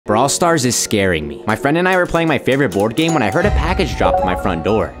Brawl Stars is scaring me. My friend and I were playing my favorite board game when I heard a package drop at my front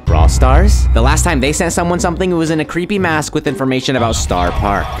door. Brawl Stars? The last time they sent someone something, it was in a creepy mask with information about Star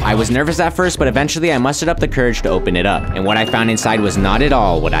Park. I was nervous at first, but eventually I mustered up the courage to open it up. And what I found inside was not at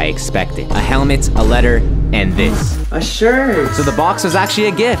all what I expected. A helmet, a letter, and this. A shirt! So the box was actually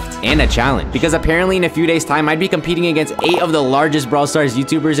a gift and a challenge, because apparently in a few days time I'd be competing against 8 of the largest Brawl Stars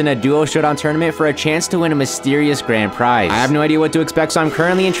YouTubers in a duo showdown tournament for a chance to win a mysterious grand prize. I have no idea what to expect, so I'm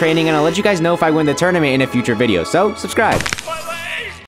currently in training, and I'll let you guys know if I win the tournament in a future video, so subscribe.